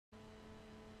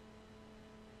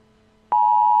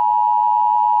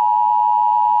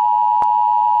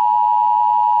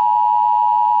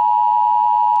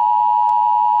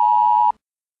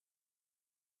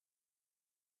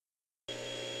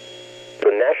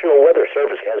National Weather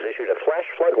Service has issued a flash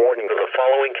flood warning for the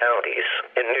following counties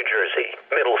in New Jersey,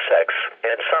 Middlesex,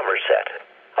 and Somerset.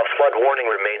 A flood warning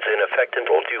remains in effect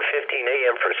until 2:15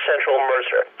 a.m. for central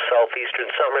Mercer, southeastern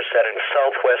Somerset, and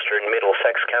southwestern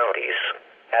Middlesex counties.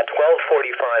 At 12:45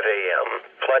 a.m.,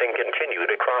 flooding continued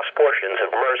across portions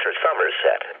of Mercer,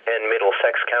 Somerset, and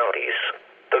Middlesex counties.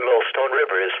 The Millstone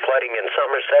River is flooding in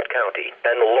Somerset County,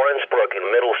 and the Lawrence Brook in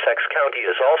Middlesex County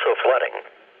is also flooding.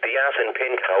 The Assun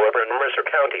Pink, however, in Mercer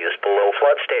County is below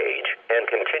flood stage and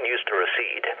continues to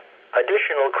recede.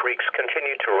 Additional creeks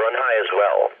continue to run high as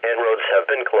well, and roads have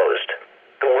been closed.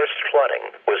 The worst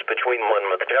flooding was between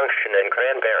Monmouth Junction and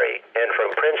Cranberry, and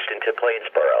from Princeton to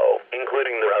Plainsboro,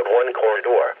 including the Route 1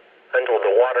 corridor. Until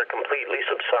the water completely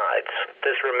subsides,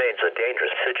 this remains a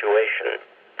dangerous situation.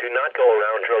 Do not go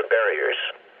around road barriers.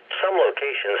 Some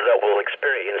locations that will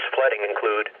experience flooding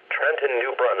include Trenton,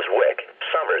 New Brunswick,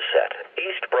 Somerset,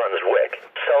 East Brunswick,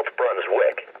 South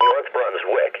Brunswick, North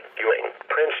Brunswick, Ewing,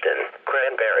 Princeton,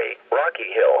 Cranberry,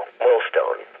 Rocky Hill,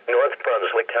 Millstone, North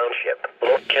Brunswick Township,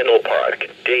 Kendall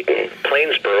Park, Dayton,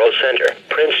 Plainsboro Center,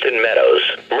 Princeton Meadows,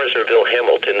 Mercerville,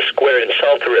 Hamilton Square, and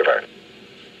South River.